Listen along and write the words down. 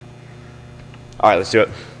All right, let's do it.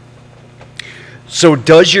 So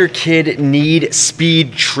does your kid need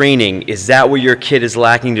speed training? Is that what your kid is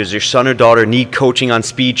lacking? Does your son or daughter need coaching on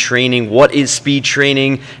speed training? What is speed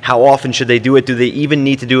training? How often should they do it? Do they even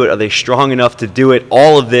need to do it? Are they strong enough to do it?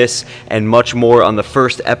 All of this and much more on the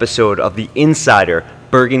first episode of the Insider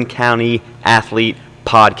Bergen County Athlete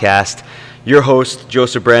Podcast. Your host,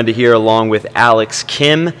 Joseph Branda here, along with Alex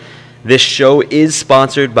Kim. This show is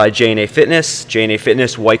sponsored by J&A Fitness. J&A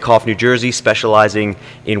Fitness, Wyckoff, New Jersey, specializing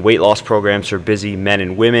in weight loss programs for busy men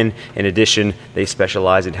and women. In addition, they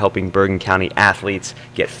specialize in helping Bergen County athletes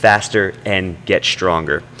get faster and get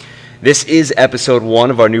stronger. This is episode 1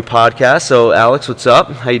 of our new podcast. So, Alex, what's up?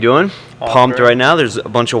 How you doing? Pumped right now. There's a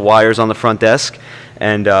bunch of wires on the front desk,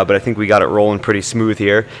 but I think we got it rolling pretty smooth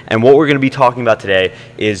here. And what we're going to be talking about today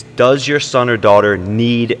is, does your son or daughter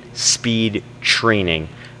need speed training?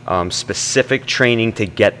 Specific training to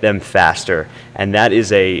get them faster, and that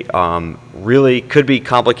is a really could be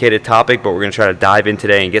complicated topic, but we're going to try to dive in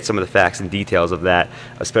today and get some of the facts and details of that,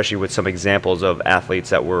 especially with some examples of athletes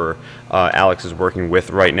that Alex is working with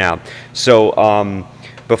right now. So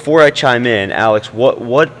before I chime in, Alex,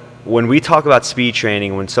 what when we talk about speed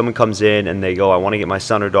training, when someone comes in and they go, I want to get my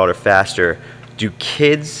son or daughter faster, do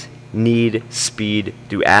kids need speed?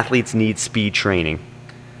 Do athletes need speed training?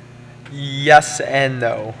 Yes and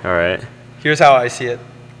no. All right. Here's how I see it.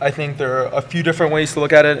 I think there are a few different ways to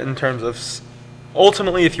look at it in terms of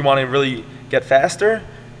ultimately, if you want to really get faster,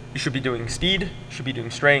 you should be doing speed, you should be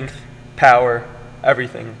doing strength, power,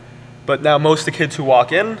 everything. But now most of the kids who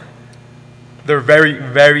walk in, they're very,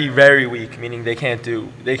 very, very weak, meaning they can't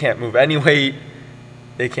move any weight,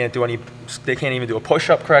 they can't even do a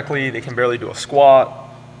push-up correctly, they can barely do a squat.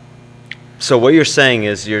 So what you're saying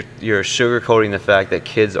is you're sugarcoating the fact that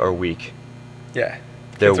kids are weak. Yeah.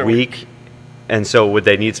 They're weak, and so would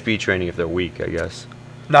they need speed training if they're weak, I guess?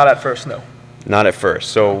 Not at first, no. Not at first.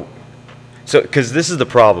 So because this is the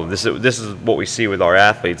problem. This is what we see with our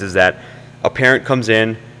athletes, is that a parent comes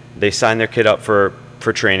in, they sign their kid up for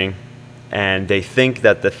training, and they think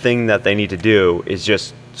that the thing that they need to do is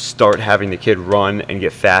just start having the kid run and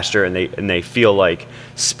get faster, and they feel like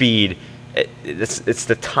speed. It's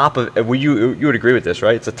the top of. You would agree with this,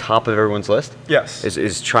 right? It's the top of everyone's list. Yes.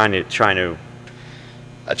 Is trying to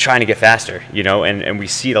get faster, and we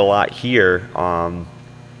see it a lot here,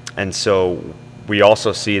 and so we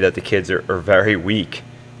also see that the kids are very weak,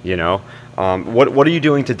 What are you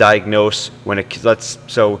doing to diagnose when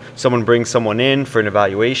so someone brings someone in for an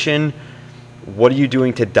evaluation? What are you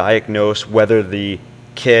doing to diagnose whether the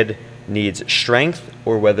kid needs strength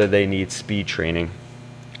or whether they need speed training?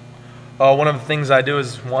 One of the things I do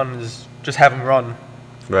is just have them run.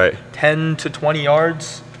 Right. 10 to 20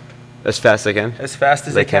 yards. As fast as they can? As fast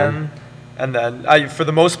as they can. And then, for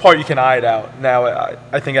the most part, you can eye it out. Now,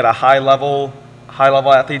 I think at a high level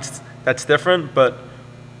athletes, that's different, but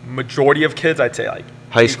majority of kids, I'd say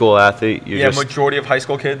high school athlete, majority of high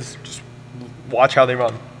school kids, just watch how they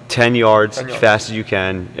run. 10 yards, fast as you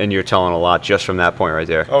can, and you're telling a lot just from that point right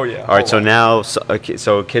there. Oh, yeah. All right, so now, a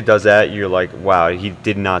kid does that, you're like, wow, he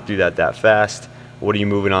did not do that fast. What are you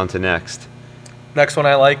moving on to next? Next one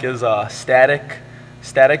I like is a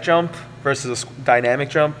static jump versus a dynamic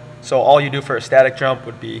jump. So all you do for a static jump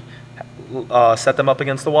would be set them up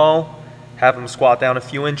against the wall, have them squat down a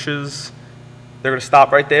few inches. They're going to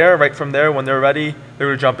stop right there. Right from there, when they're ready, they're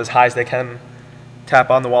going to jump as high as they can, tap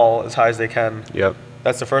on the wall as high as they can. Yep.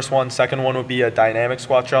 That's the first one. Second one would be a dynamic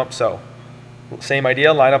squat jump. So same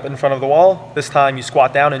idea, line up in front of the wall. This time you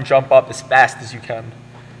squat down and jump up as fast as you can.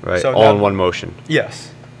 Right, so all in one motion.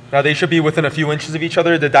 Yes. Now they should be within a few inches of each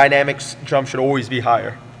other. The dynamic jump should always be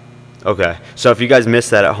higher. Okay. So if you guys missed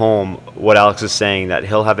that at home, what Alex is saying, that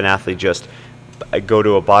he'll have an athlete just go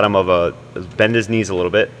to a bottom of bend his knees a little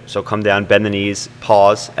bit. So come down, bend the knees,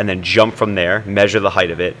 pause, and then jump from there, measure the height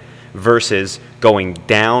of it, versus going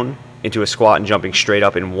down into a squat and jumping straight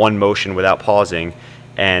up in one motion without pausing,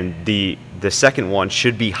 and the second one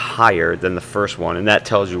should be higher than the first one, and that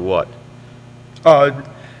tells you what?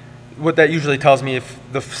 What that usually tells me, if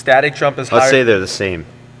the static jump is higher. Let's say they're the same.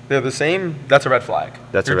 They're the same, that's a red flag.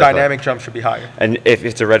 Your dynamic jump should be higher. And if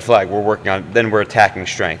it's a red flag, we're attacking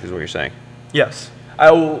strength, is what you're saying? Yes.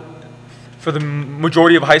 For the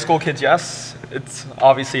majority of high school kids, yes. It's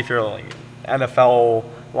obviously, if you're like NFL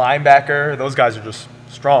linebacker, those guys are just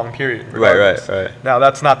strong, period. Regardless. Right. Now,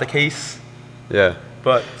 that's not the case. Yeah.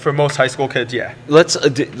 But for most high school kids, yeah. Let's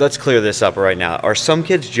clear this up right now. Are some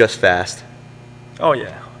kids just fast? Oh,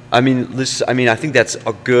 yeah. I think that's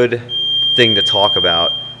a good thing to talk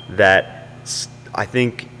about, that I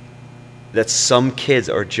think that some kids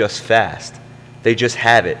are just fast. They just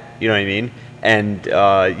have it, you know what I mean? And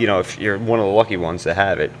if you're one of the lucky ones to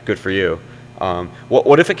have it, good for you.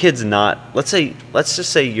 What if a kid's not? Let's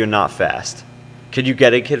just say you're not fast. Could you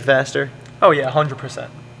get a kid faster? Oh yeah, 100%.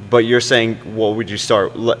 But you're saying, well, would you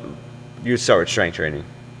start? You'd start with strength training.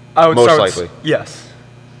 I would Most start likely. Yes.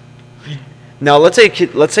 Now, let's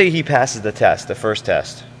say he passes the test, the first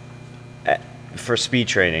test, for speed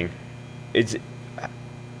training.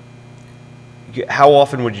 How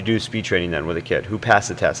often would you do speed training then with a kid who passed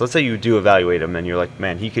the test? Let's say you do evaluate him and you're like,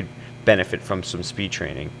 man, he could benefit from some speed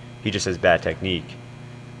training. He just has bad technique.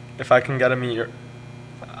 If I can get him,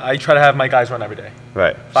 I try to have my guys run every day.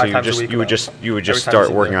 Right. 5 So times a week you would just every time start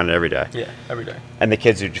he's working there. on it every day. Yeah, every day. And the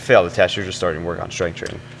kids who fail the test, you're just starting to work on strength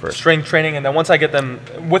training first. Strength training, and then once I get them,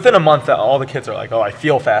 within a month, all the kids are like, oh, I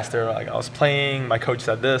feel faster. Like, I was playing, my coach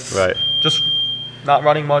said this. Right. Just not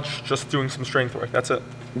running much, just doing some strength work. That's it.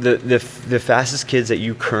 The fastest kids that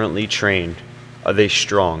you currently train, are they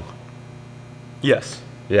strong? Yes.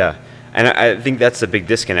 Yeah. And I think that's the big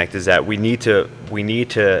disconnect, is that we need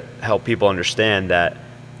to help people understand that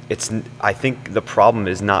I think the problem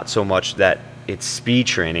is not so much that it's speed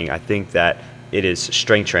training. I think that it is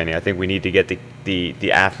strength training. I think we need to get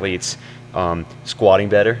the athletes squatting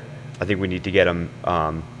better. I think we need to get them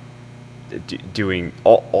doing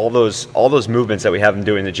all those movements that we have them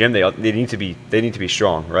doing in the gym. They need to be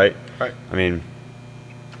strong, right? Right. I mean,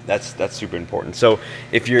 that's super important. So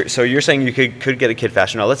you're saying you could get a kid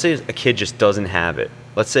faster. Now let's say a kid just doesn't have it.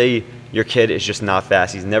 Let's say your kid is just not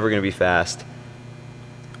fast. He's never going to be fast.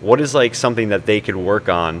 What is like something that they could work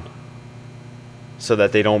on so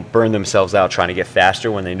that they don't burn themselves out trying to get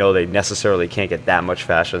faster when they know they necessarily can't get that much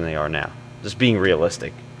faster than they are now? Just being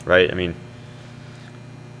realistic, right? I mean,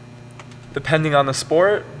 depending on the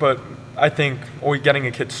sport, but I think always getting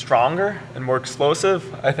a kid stronger and more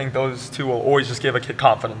explosive, I think those two will always just give a kid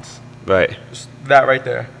confidence. right, Just that right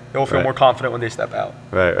there. They'll feel Right. more confident when they step out.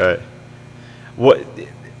 right. What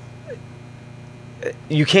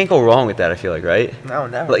you can't go wrong with that, I feel like, right? No,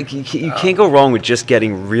 never. Like you can't go wrong with just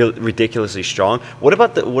getting ridiculously strong. What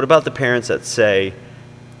about the parents that say,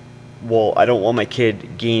 well, I don't want my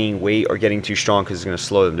kid gaining weight or getting too strong because it's going to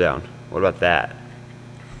slow them down? What about that?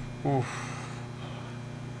 Oof.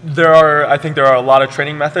 I think there are a lot of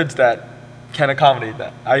training methods that can accommodate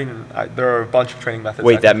that. There are a bunch of training methods.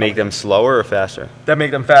 Wait, that can make them slower or faster? that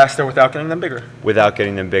make them faster without getting them bigger. Without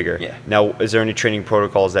getting them bigger? Yeah. Now, is there any training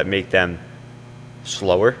protocols that make them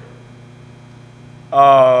slower?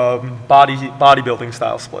 Bodybuilding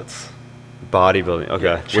style splits. Bodybuilding, okay.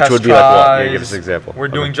 Yeah, Which chest, would be like what? Yeah, tries. give us an example. We're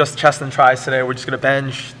Okay. doing just chest and tries today. We're just gonna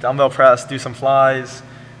bench, dumbbell press, do some flies,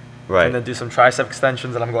 Right. and then do some tricep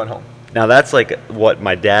extensions, and I'm going home. Now that's like what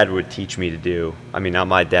my dad would teach me to do. I mean, not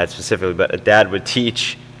my dad specifically, but a dad would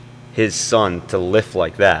teach his son to lift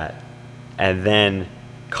like that, and then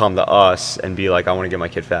come to us and be like, "I want to get my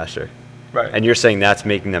kid faster." Right. And you're saying that's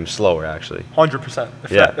making them slower, actually. 100%.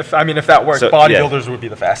 Yeah. If that worked, So, yeah. bodybuilders would be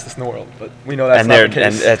the fastest in the world. But we know that's And not they're the case.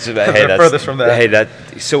 and that's hey, They're that's furthest from that. Hey,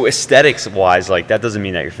 so aesthetics wise, like that doesn't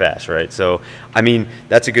mean that you're fast, right? So I mean,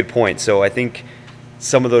 that's a good point. So I think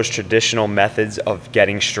some of those traditional methods of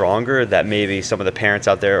getting stronger that maybe some of the parents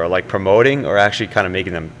out there are like promoting are actually kind of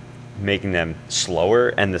making them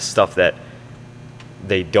slower, and the stuff that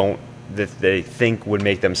they think would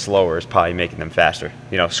make them slower is probably making them faster.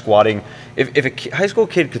 You know, squatting. If a high school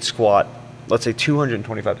kid could squat, let's say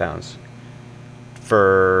 225 pounds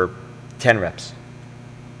for 10 reps,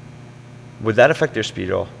 would that affect their speed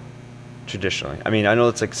at all? Traditionally, I mean, I know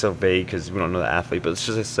it's like so vague because we don't know the athlete, but let's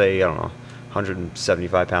just say, I don't know,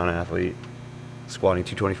 175-pound athlete squatting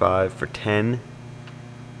 225 for 10.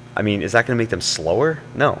 I mean, is that going to make them slower?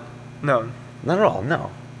 No, No. not at all.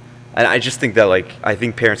 No. And I just think that, like, I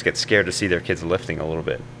think parents get scared to see their kids lifting a little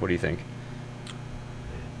bit. What do you think?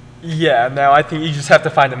 Yeah, now I think you just have to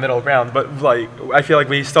find a middle ground. But like, I feel like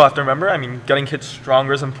we still have to remember. I mean, getting kids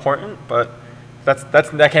stronger is important, but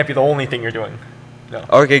that can't be the only thing you're doing. No.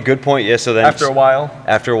 Okay, good point. Yeah, so then After a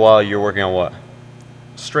while, you're working on what?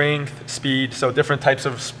 strength, speed. So different types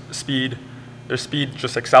of speed. There's speed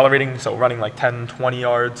just accelerating, so running like 10, 20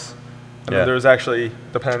 yards. And Yeah. then there's actually,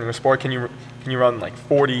 depending on your sport, can you run like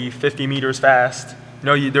 40, 50 meters fast?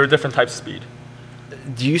 There are different types of speed.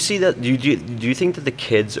 Do you see that? Do you think that the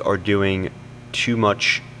kids are doing too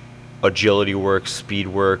much agility work, speed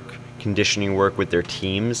work, conditioning work with their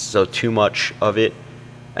teams? So too much of it,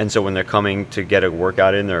 and so when they're coming to get a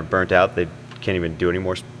workout in, they're burnt out. They can't even do any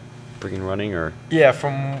more freaking running, or Yeah,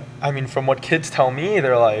 from what kids tell me,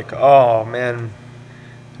 they're like, oh man,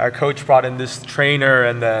 our coach brought in this trainer,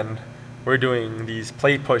 and then we're doing these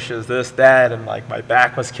plate pushes, this, that, and like my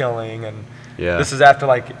back was killing, and Yeah. this is after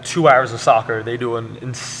like 2 hours of soccer. They do an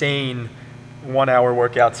insane 1 hour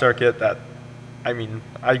workout circuit that, I mean,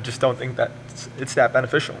 I just don't think that it's that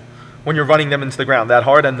beneficial. When you're running them into the ground that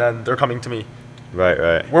hard and then they're coming to me.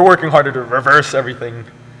 Right. We're working harder to reverse everything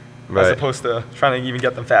Right. as opposed to trying to even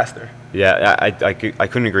get them faster. Yeah, I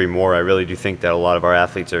couldn't agree more. I really do think that a lot of our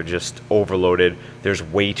athletes are just overloaded. There's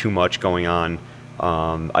way too much going on.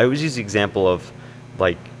 I always use the example of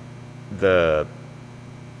like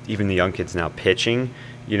even the young kids now pitching.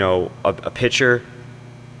 You know, a pitcher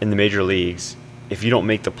in the major leagues, if you don't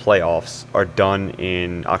make the playoffs, are done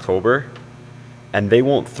in October, and they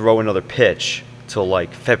won't throw another pitch till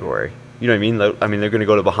like February. You know what I mean? They're going to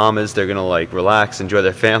go to Bahamas. They're going to like relax, enjoy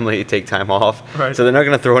their family, take time off. Right. So they're not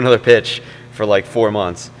going to throw another pitch for like 4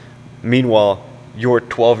 months. Meanwhile, your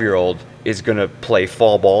 12-year-old is going to play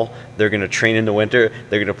fall ball. They're going to train in the winter.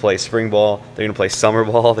 They're going to play spring ball. They're going to play summer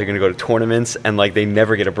ball. They're going to go to tournaments, and like they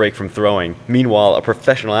never get a break from throwing. Meanwhile, a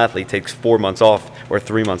professional athlete takes 4 months off or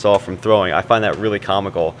 3 months off from throwing. I find that really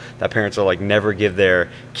comical that parents are like never give their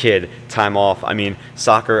kid time off. I mean,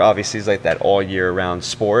 soccer obviously is like that all year round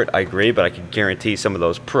sport. I agree, but I can guarantee some of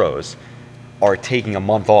those pros are taking a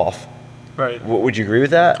month off. Right. Would you agree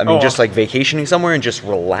with that? I mean, Oh. just like vacationing somewhere and just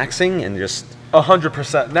relaxing and just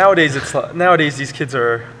 100%. Nowadays these kids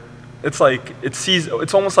are,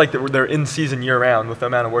 it's almost like they're in season year round with the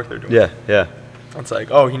amount of work they're doing. yeah. It's like,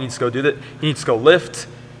 oh, he needs to go do that. He needs to go lift.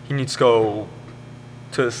 He needs to go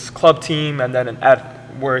to his club team, and then at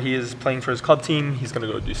where he is playing for his club team, he's going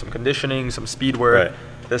to go do some conditioning, some speed work,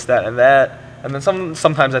 Right. this, that, and that. And then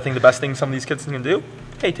sometimes I think the best thing some of these kids can do,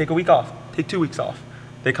 hey, take a week off, take 2 weeks off.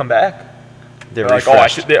 They come back. They're Like,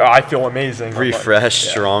 refreshed. I feel amazing. I'm like, Refreshed,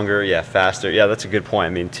 yeah. stronger, faster. Yeah, that's a good point. I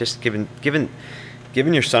mean, just giving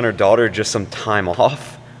your son or daughter just some time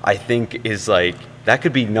off, I think is like that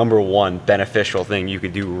could be number one beneficial thing you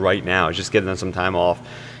could do right now. Is just give them some time off,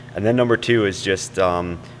 and then number two is just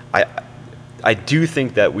I do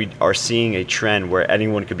think that we are seeing a trend where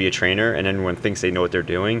anyone could be a trainer and anyone thinks they know what they're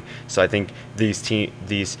doing. So I think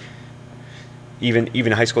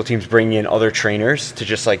even high school teams bringing in other trainers to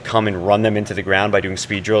just like come and run them into the ground by doing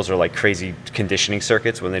speed drills or like crazy conditioning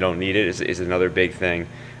circuits when they don't need it is another big thing.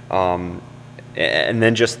 And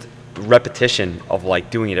then just repetition of like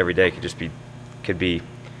doing it every day could be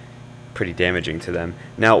pretty damaging to them.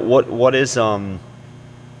 Now, what is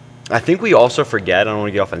I think we also forget, I don't want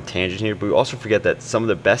to get off on a tangent here, but we also forget that some of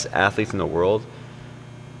the best athletes in the world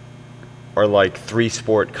are like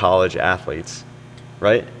 3-sport college athletes,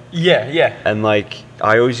 right? Yeah. And like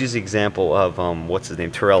I always use the example of what's his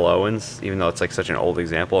name, Terrell Owens, even though it's like such an old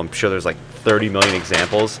example. I'm sure there's like 30 million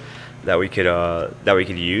examples that we could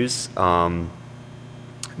use.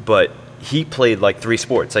 But he played like 3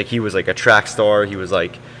 sports. Like he was like a track star. He was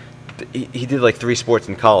like he did like 3 sports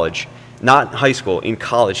in college, not in high school. In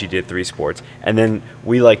college, he did 3 sports, and then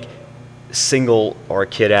we like single our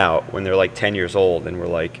kid out when they're like 10 years old, and we're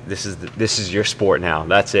like, this is your sport now.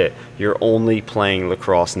 That's it. You're only playing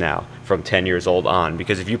lacrosse now from 10 years old on,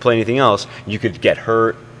 because if you play anything else, you could get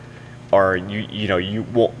hurt, or you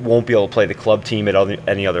won't be able to play the club team at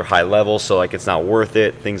any other high level. So like it's not worth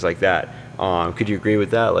it. Things like that. Could you agree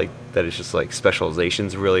with that? Like that it's just like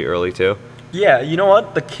specialization's really early too. Yeah, you know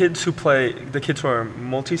what? The kids who are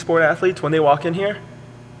multi-sport athletes, when they walk in here,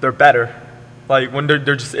 they're better. Like when they're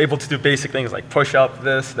just able to do basic things like push up,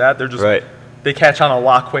 this, that, they're just Right. They catch on a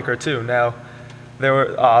lot quicker too. Now,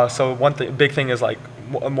 so big thing is like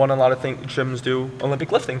a lot of gyms do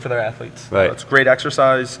Olympic lifting for their athletes. Right. It's great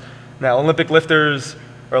exercise. Now, Olympic lifters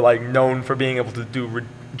are like known for being able to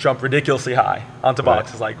jump ridiculously high onto Right.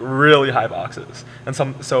 boxes, like really high boxes. And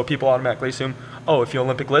so people automatically assume, oh, if you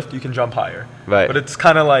Olympic lift, you can jump higher. Right. But it's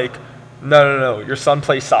kind of like, no. Your son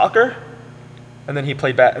plays soccer, and then he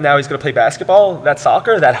played now he's going to play basketball. That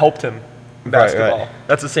soccer, that helped him in Right, basketball. right.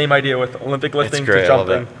 That's the same idea with Olympic lifting great, to I love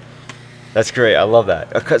jumping. that. That's great. I love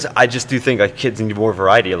that, because I just do think like kids need more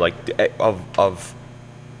variety of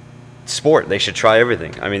sport. They should try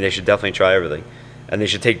everything. I mean, they should definitely try everything, and they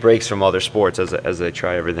should take breaks from other sports as they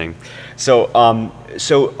try everything. So all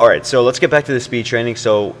right. So let's get back to the speed training.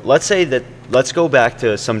 So let's go back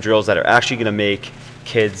to some drills that are actually going to make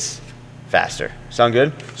kids faster. Sound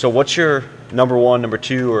good? So what's your number 1, number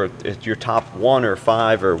 2, or your top 1 or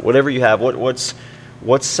 5 or whatever you have?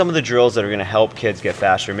 What's some of the drills that are going to help kids get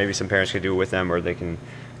faster? Maybe some parents could do it with them, or they can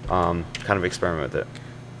kind of experiment with it.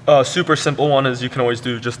 A super simple one is you can always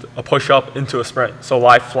do just a push up into a sprint. So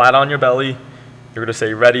lie flat on your belly. You're going to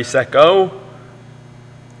say ready, set, go.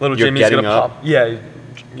 Little You're Jimmy's going getting to up pop. Yeah, your and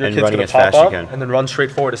kid's running going to as pop fast as you up can. and then run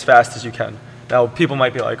straight forward as fast as you can. Now, people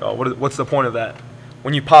might be like, oh, what's the point of that?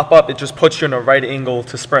 When you pop up, it just puts you in a right angle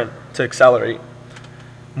to sprint, to accelerate.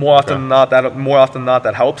 More often Okay. than not,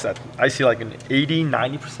 that helps. That I see like an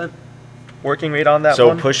 80-90% working rate on that So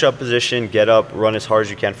one. push-up position, get up, run as hard as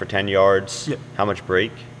you can for 10 yards. Yeah. How much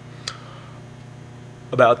break?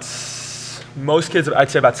 Most kids, I'd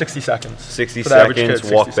say about 60 seconds. 60 For the average seconds, kid,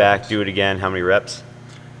 60 walk back, seconds. do it again. How many reps?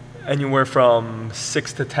 Anywhere from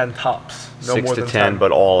 6 to 10 tops. No 6 more to than 10,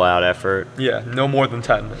 but all out effort. yeah, no more than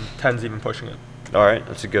 10. And 10's even pushing it. All right,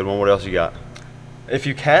 that's a good one. What else you got? If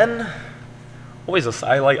you can,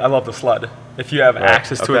 I love the sled. If you have Right.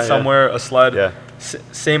 access to Okay, it yeah. somewhere, a sled. Yeah.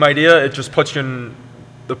 Same idea. It just puts you in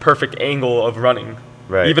the perfect angle of running.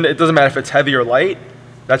 Right. Even it doesn't matter if it's heavy or light.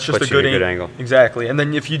 That's just Puts a you in good, a good angle. Exactly. And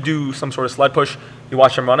then if you do some sort of sled push, you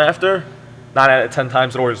watch them run after. 9 out of 10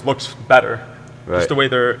 times, it always looks better. Right. Just the way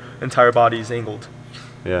their entire body is angled.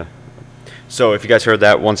 Yeah. So if you guys heard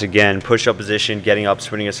that, once again, push-up position, getting up,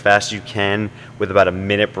 sprinting as fast as you can with about a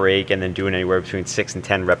minute break, and then doing anywhere between 6 and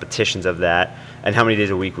 10 repetitions of that. And how many days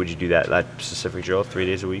a week would you do that? That specific drill? 3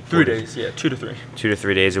 days a week? 3 4 days, yeah, 2 to 3. 2 to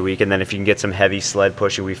 3 days a week. And then if you can get some heavy sled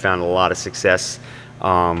pushing, we found a lot of success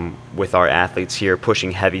with our athletes here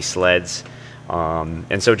pushing heavy sleds.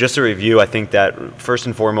 And so just to review, I think that first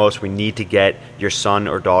and foremost, we need to get your son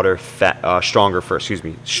or daughter stronger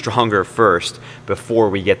first before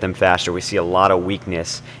we get them faster. We see a lot of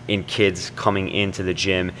weakness in kids coming into the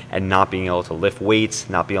gym and not being able to lift weights,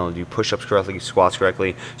 not being able to do push-ups correctly, squats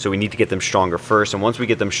correctly. So we need to get them stronger first. And once we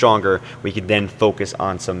get them stronger, we can then focus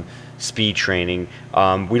on some speed training.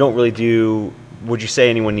 We don't really do, would you say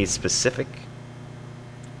anyone needs specific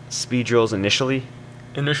speed drills initially?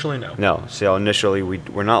 Initially, no. No. So initially,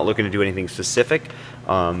 we're not looking to do anything specific,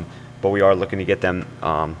 but we are looking to get them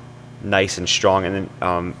nice and strong. And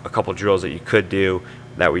then a couple drills that you could do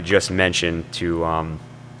that we just mentioned to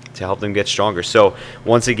help them get stronger. So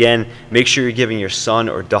once again, make sure you're giving your son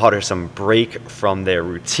or daughter some break from their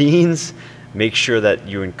routines. Make sure that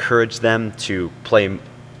you encourage them to play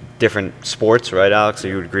different sports, right, Alex? So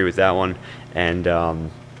you would agree with that one.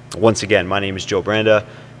 And once again, my name is Joe Branda,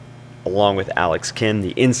 along with Alex Kim,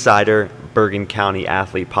 the Insider Bergen County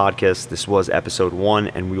Athlete Podcast. This was episode 1,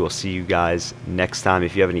 and we will see you guys next time.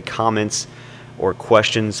 If you have any comments or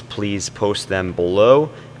questions, please post them below,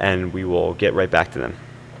 and we will get right back to them.